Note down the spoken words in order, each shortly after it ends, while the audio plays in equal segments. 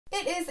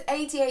It is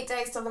 88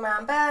 days till the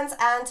man burns,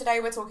 and today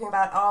we're talking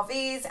about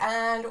RVs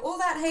and all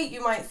that hate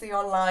you might see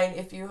online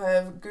if you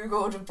have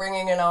googled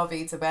bringing an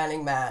RV to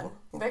Burning Man.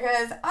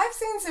 Because I've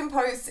seen some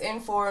posts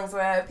in forums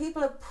where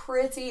people are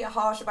pretty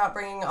harsh about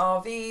bringing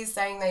RVs,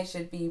 saying they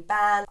should be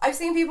banned. I've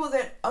seen people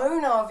that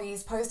own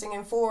RVs posting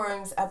in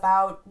forums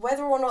about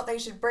whether or not they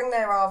should bring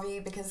their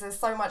RV because there's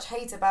so much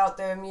hate about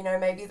them, you know,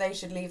 maybe they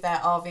should leave their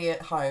RV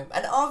at home.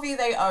 An RV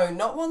they own,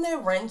 not one they're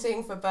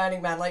renting for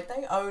Burning Man, like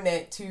they own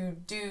it to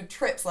do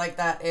trips like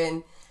that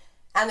in,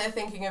 and they're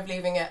thinking of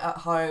leaving it at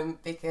home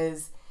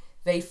because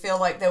they feel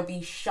like they'll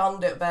be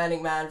shunned at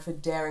Burning Man for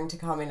daring to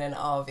come in an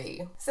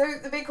RV. So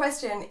the big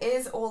question,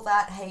 is all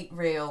that hate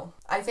real?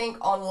 I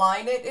think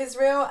online it is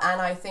real, and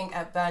I think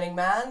at Burning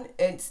Man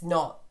it's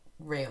not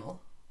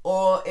real.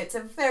 Or it's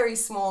a very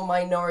small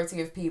minority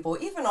of people.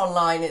 Even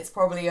online it's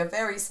probably a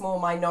very small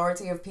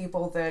minority of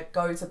people that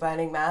go to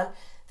Burning Man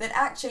that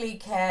actually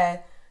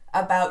care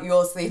about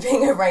your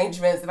sleeping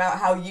arrangements, about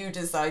how you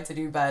decide to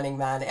do Burning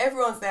Man.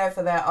 Everyone's there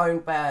for their own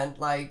burn,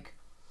 like,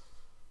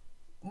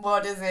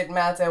 what does it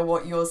matter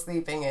what you're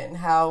sleeping in?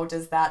 How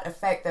does that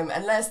affect them?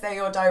 Unless they're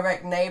your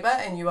direct neighbour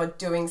and you are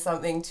doing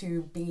something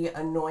to be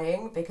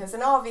annoying, because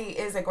an RV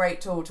is a great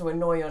tool to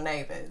annoy your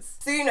neighbours.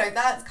 So, you know,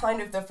 that's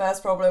kind of the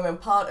first problem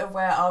and part of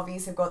where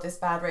RVs have got this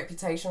bad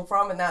reputation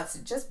from, and that's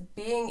just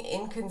being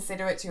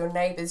inconsiderate to your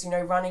neighbours, you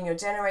know, running your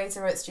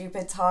generator at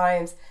stupid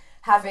times,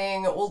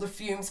 having all the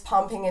fumes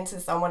pumping into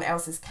someone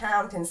else's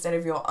camp instead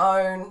of your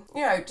own,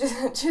 you know,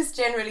 just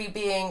generally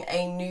being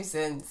a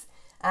nuisance.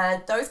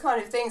 And those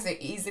kind of things are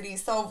easily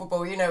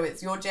solvable. You know,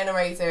 it's your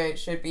generator, it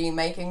should be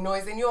making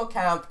noise in your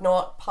camp,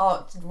 not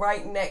parked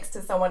right next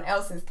to someone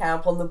else's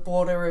camp on the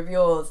border of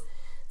yours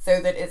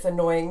so that it's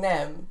annoying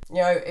them.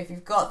 You know, if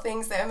you've got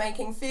things that are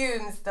making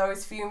fumes,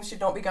 those fumes should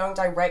not be going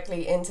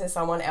directly into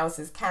someone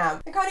else's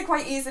camp. They're kind of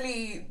quite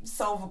easily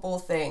solvable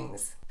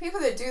things.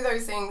 People that do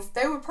those things,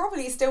 they would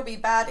probably still be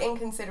bad,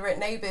 inconsiderate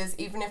neighbours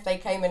even if they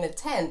came in a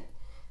tent.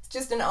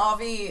 Just an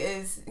RV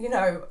is, you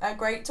know, a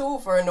great tool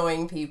for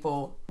annoying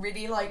people.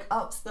 Really like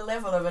ups the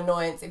level of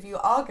annoyance if you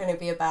are going to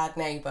be a bad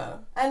neighbour.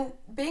 And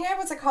being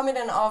able to come in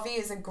an RV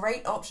is a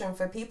great option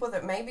for people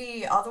that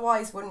maybe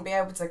otherwise wouldn't be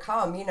able to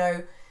come. You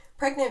know,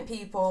 pregnant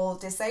people,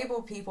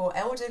 disabled people,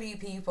 elderly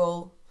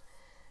people.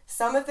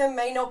 Some of them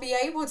may not be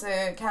able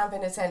to camp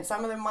in a tent.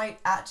 Some of them might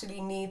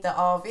actually need the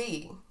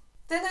RV.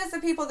 Then there's the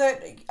people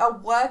that are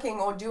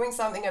working or doing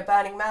something at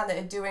Burning Man that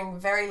are doing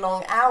very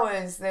long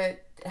hours,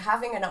 that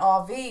having an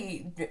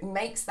RV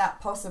makes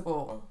that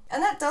possible.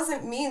 And that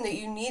doesn't mean that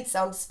you need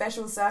some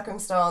special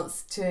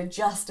circumstance to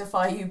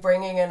justify you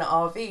bringing an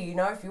RV. You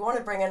know, if you want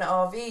to bring an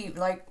RV,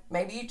 like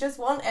maybe you just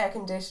want air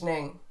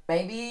conditioning.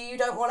 Maybe you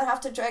don't want to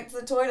have to check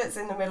the toilets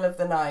in the middle of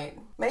the night.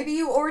 Maybe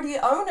you already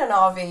own an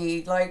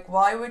RV. Like,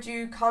 why would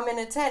you come in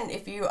a tent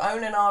if you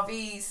own an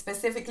RV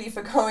specifically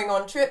for going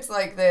on trips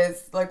like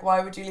this? Like,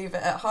 why would you leave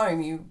it at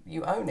home?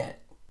 You own it.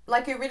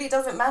 Like, it really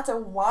doesn't matter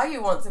why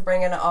you want to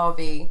bring an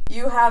RV.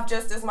 You have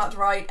just as much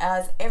right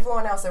as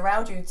everyone else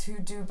around you to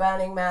do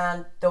Burning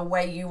Man the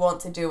way you want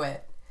to do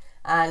it.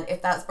 And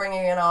if that's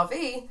bringing an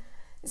RV,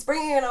 it's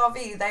bringing an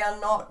RV. They are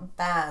not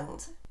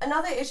banned.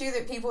 Another issue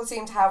that people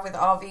seem to have with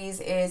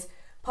RVs is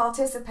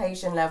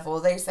participation level.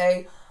 They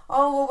say,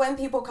 oh, well, when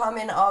people come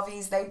in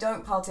RVs, they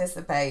don't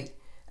participate.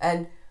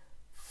 And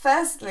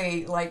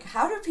firstly, like,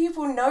 how do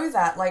people know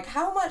that? Like,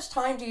 how much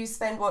time do you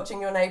spend watching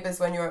your neighbours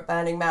when you're at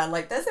Burning Man?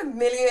 Like, there's a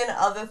million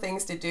other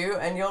things to do,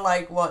 and you're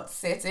like, what,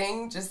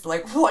 sitting, just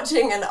like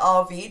watching an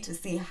RV to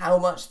see how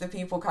much the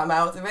people come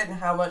out of it and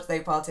how much they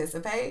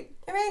participate?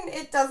 I mean,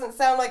 it doesn't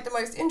sound like the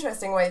most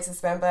interesting way to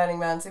spend Burning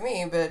Man to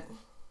me, but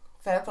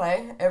fair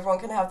play. Everyone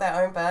can have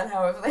their own burn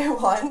however they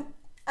want.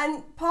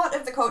 And part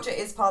of the culture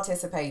is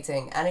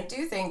participating, and I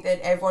do think that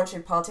everyone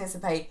should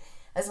participate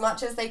as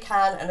much as they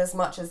can and as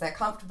much as they're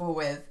comfortable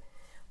with.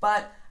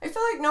 But I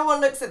feel like no one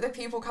looks at the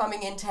people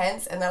coming in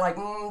tents and they're like,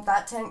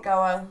 that tent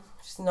goer,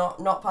 she's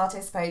not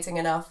participating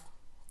enough.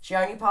 She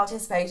only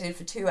participated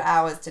for 2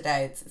 hours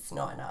today, it's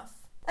not enough.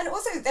 And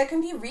also, there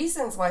can be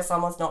reasons why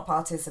someone's not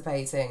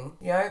participating.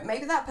 You know,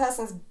 maybe that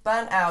person's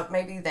burnt out,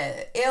 maybe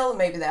they're ill,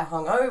 maybe they're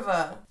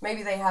hungover,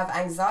 maybe they have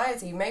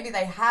anxiety, maybe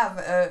they have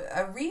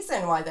a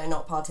reason why they're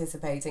not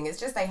participating.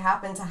 It's just they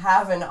happen to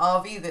have an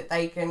RV that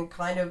they can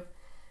kind of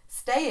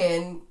stay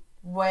in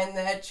when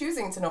they're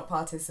choosing to not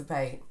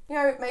participate. You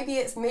know, maybe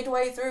it's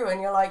midway through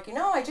and you're like, you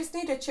know, I just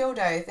need a chill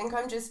day. I think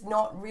I'm just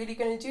not really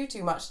going to do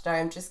too much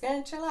today. I'm just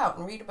going to chill out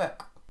and read a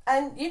book.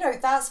 And, you know,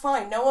 that's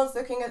fine. No one's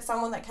looking at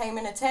someone that came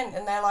in a tent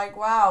and they're like,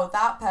 wow,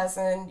 that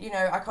person, you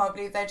know, I can't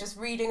believe they're just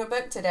reading a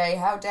book today.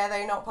 How dare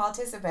they not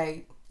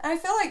participate? And I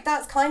feel like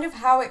that's kind of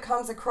how it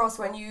comes across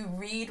when you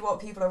read what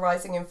people are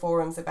writing in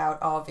forums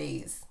about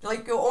RVs.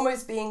 Like, you're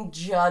almost being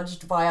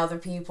judged by other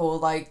people,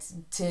 like,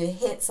 to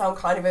hit some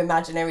kind of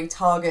imaginary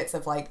targets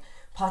of, like,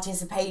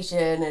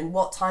 participation and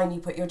what time you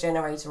put your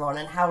generator on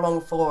and how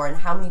long for and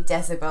how many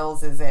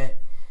decibels is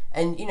it.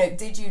 And, you know,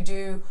 did you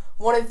do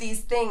one of these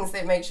things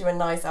that makes you a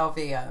nice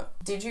RVer?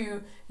 Did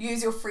you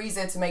use your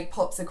freezer to make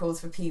popsicles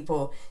for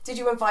people? Did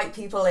you invite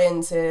people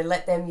in to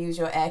let them use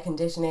your air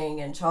conditioning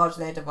and charge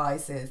their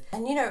devices?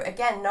 And, you know,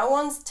 again, no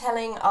one's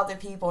telling other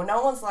people,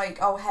 no one's like,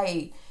 oh,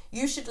 hey,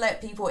 you should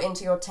let people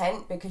into your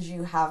tent because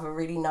you have a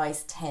really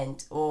nice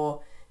tent,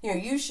 or, you know,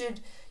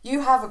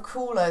 you have a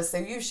cooler, so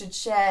you should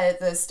share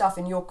the stuff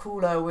in your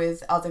cooler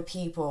with other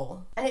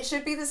people. And it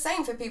should be the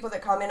same for people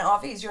that come in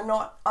RVs. You're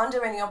not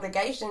under any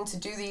obligation to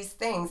do these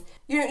things.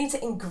 You don't need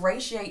to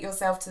ingratiate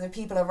yourself to the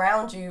people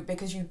around you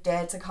because you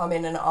dared to come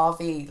in an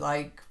RV,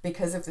 like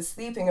because of the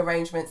sleeping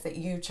arrangements that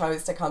you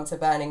chose to come to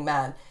Burning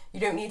Man. You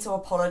don't need to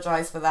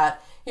apologize for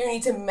that. You don't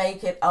need to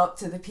make it up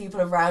to the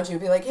people around you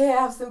and be like, here,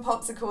 have some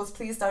popsicles,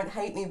 please don't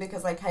hate me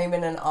because I came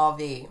in an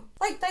RV.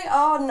 Like, they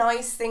are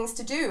nice things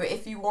to do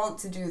if you want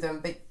to do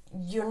them, but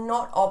you're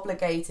not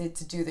obligated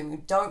to do them.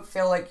 You don't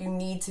feel like you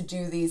need to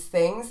do these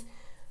things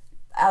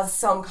as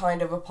some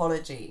kind of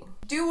apology.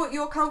 Do what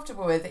you're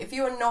comfortable with. If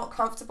you are not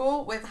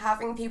comfortable with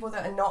having people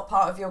that are not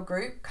part of your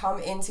group come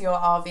into your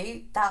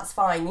RV, that's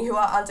fine. You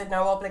are under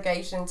no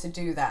obligation to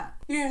do that.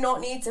 You do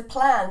not need to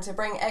plan to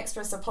bring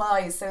extra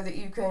supplies so that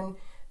you can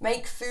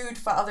make food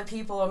for other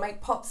people or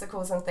make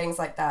popsicles and things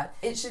like that.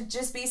 It should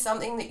just be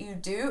something that you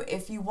do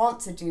if you want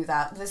to do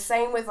that. The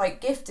same with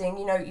like gifting,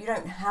 you know, you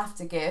don't have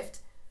to gift,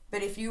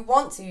 but if you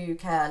want to, you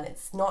can.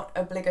 It's not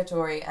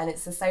obligatory. And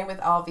it's the same with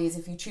RVs.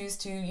 If you choose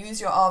to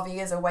use your RV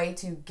as a way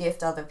to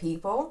gift other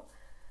people,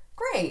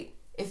 great.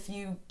 If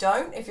you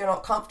don't, if you're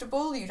not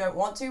comfortable, you don't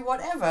want to,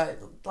 whatever,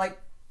 like,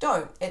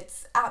 don't.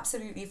 It's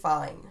absolutely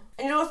fine.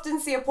 And you'll often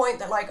see a point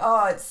that like,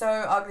 oh, it's so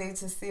ugly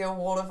to see a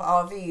wall of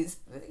RVs.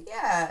 But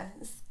yeah,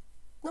 it's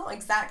not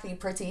exactly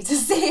pretty to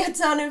see a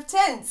ton of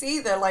tents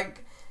either.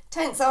 Like,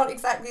 tents aren't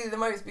exactly the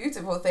most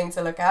beautiful thing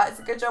to look at. It's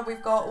a good job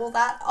we've got all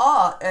that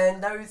art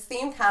and those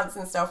theme camps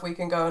and stuff we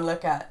can go and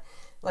look at.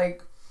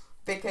 Like,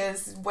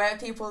 because where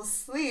people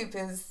sleep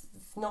is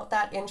not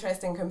that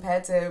interesting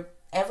compared to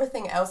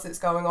everything else that's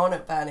going on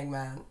at Burning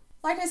Man.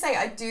 Like I say,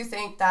 I do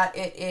think that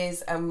it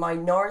is a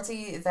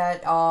minority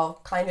that are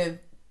kind of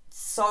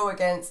so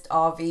against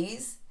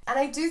RVs. And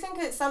I do think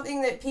it's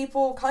something that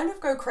people kind of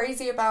go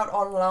crazy about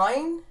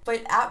online,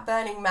 but at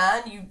Burning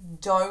Man, you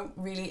don't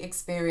really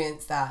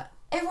experience that.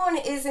 Everyone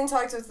is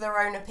entitled to their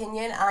own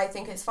opinion. I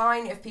think it's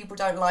fine if people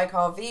don't like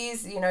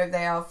RVs, you know,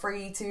 they are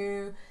free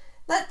to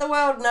let the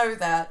world know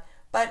that.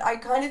 But I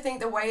kind of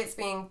think the way it's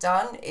being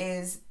done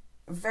is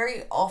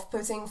very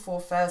off-putting for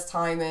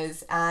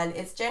first-timers, and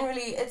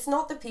it's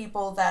not the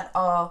people that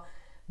are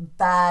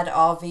bad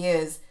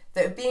RVers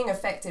that are being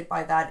affected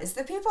by that. It's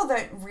the people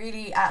that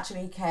really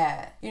actually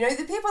care. You know,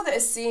 the people that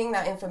are seeing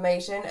that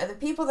information are the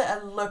people that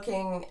are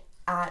looking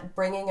at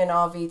bringing an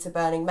RV to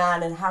Burning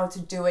Man and how to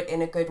do it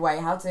in a good way,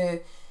 how to,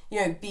 you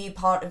know, be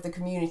part of the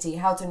community,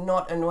 how to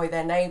not annoy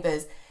their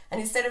neighbours. And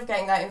instead of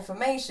getting that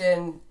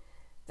information,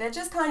 they're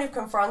just kind of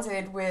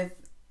confronted with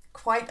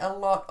quite a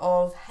lot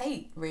of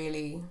hate,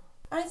 really.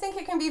 I think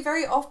it can be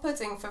very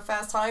off-putting for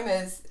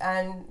first-timers,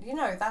 and, you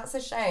know, that's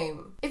a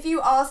shame. If you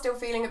are still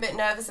feeling a bit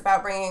nervous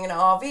about bringing an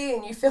RV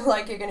and you feel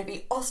like you're going to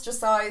be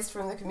ostracised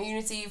from the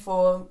community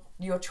for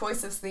your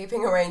choice of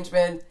sleeping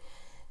arrangement,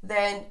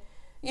 then,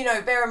 you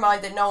know, bear in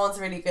mind that no one's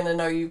really going to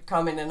know you've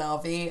come in an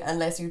RV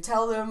unless you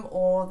tell them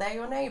or they're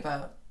your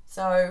neighbour.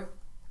 So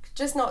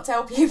just not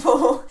tell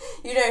people.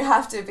 You don't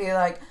have to be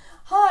like,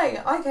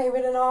 hi, I came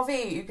in an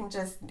RV. You can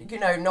just, you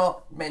know,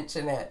 not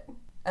mention it.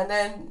 And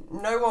then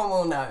no one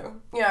will know.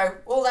 You know,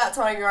 all that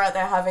time you're out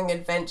there having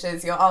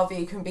adventures, your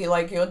RV can be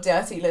like your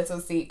dirty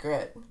little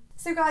secret.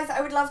 So guys,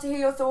 I would love to hear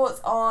your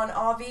thoughts on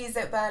RVs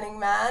at Burning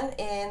Man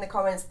in the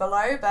comments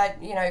below,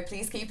 but, you know,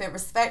 please keep it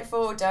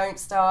respectful. Don't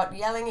start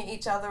yelling at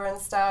each other and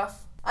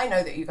stuff. I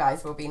know that you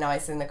guys will be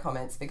nice in the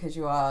comments because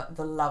you are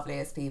the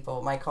loveliest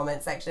people. My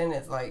comment section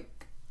is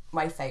like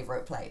my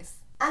favourite place.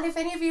 And if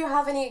any of you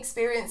have any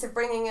experience of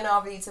bringing an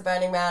RV to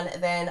Burning Man,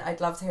 then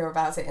I'd love to hear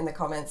about it in the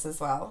comments as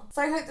well.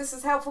 So I hope this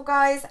was helpful,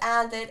 guys,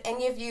 and that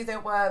any of you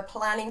that were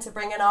planning to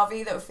bring an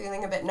RV that were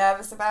feeling a bit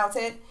nervous about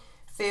it,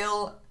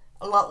 feel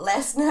a lot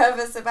less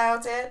nervous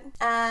about it.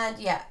 And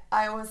yeah,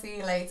 I will see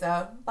you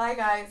later. Bye,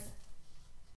 guys.